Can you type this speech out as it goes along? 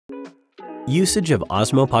Usage of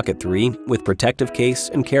OSMO Pocket 3 with protective case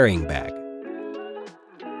and carrying bag.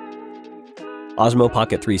 OSMO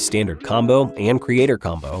Pocket 3 Standard Combo and Creator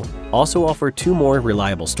Combo also offer 2 more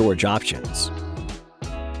reliable storage options.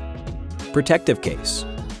 Protective case.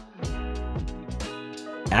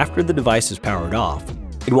 After the device is powered off,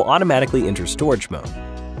 it will automatically enter storage mode.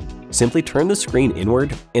 Simply turn the screen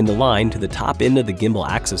inward and align to the top end of the gimbal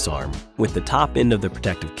axis arm with the top end of the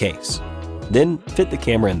protective case. Then fit the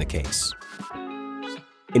camera in the case.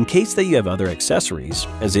 In case that you have other accessories,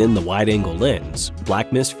 as in the wide-angle lens,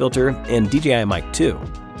 black mist filter, and DJI Mic 2,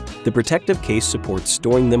 the protective case supports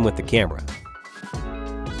storing them with the camera.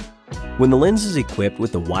 When the lens is equipped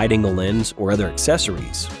with the wide-angle lens or other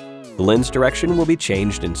accessories, the lens direction will be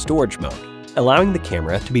changed in storage mode, allowing the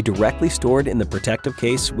camera to be directly stored in the protective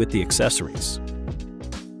case with the accessories.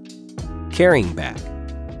 Carrying bag.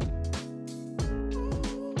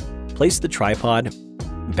 Place the tripod,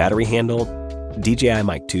 battery handle, DJI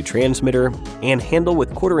Mic 2 transmitter, and handle with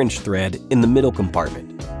 1/4-inch thread in the middle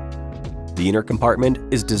compartment. The inner compartment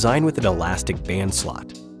is designed with an elastic band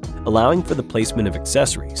slot, allowing for the placement of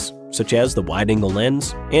accessories, such as the wide-angle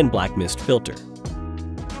lens and black mist filter.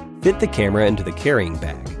 Fit the camera into the carrying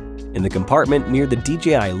bag, in the compartment near the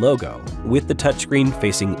DJI logo with the touchscreen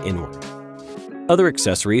facing inward. Other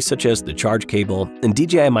accessories such as the charge cable and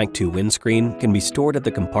DJI Mic 2 windscreen can be stored at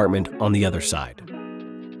the compartment on the other side.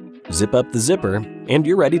 Zip up the zipper and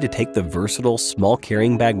you're ready to take the versatile small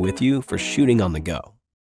carrying bag with you for shooting on the go.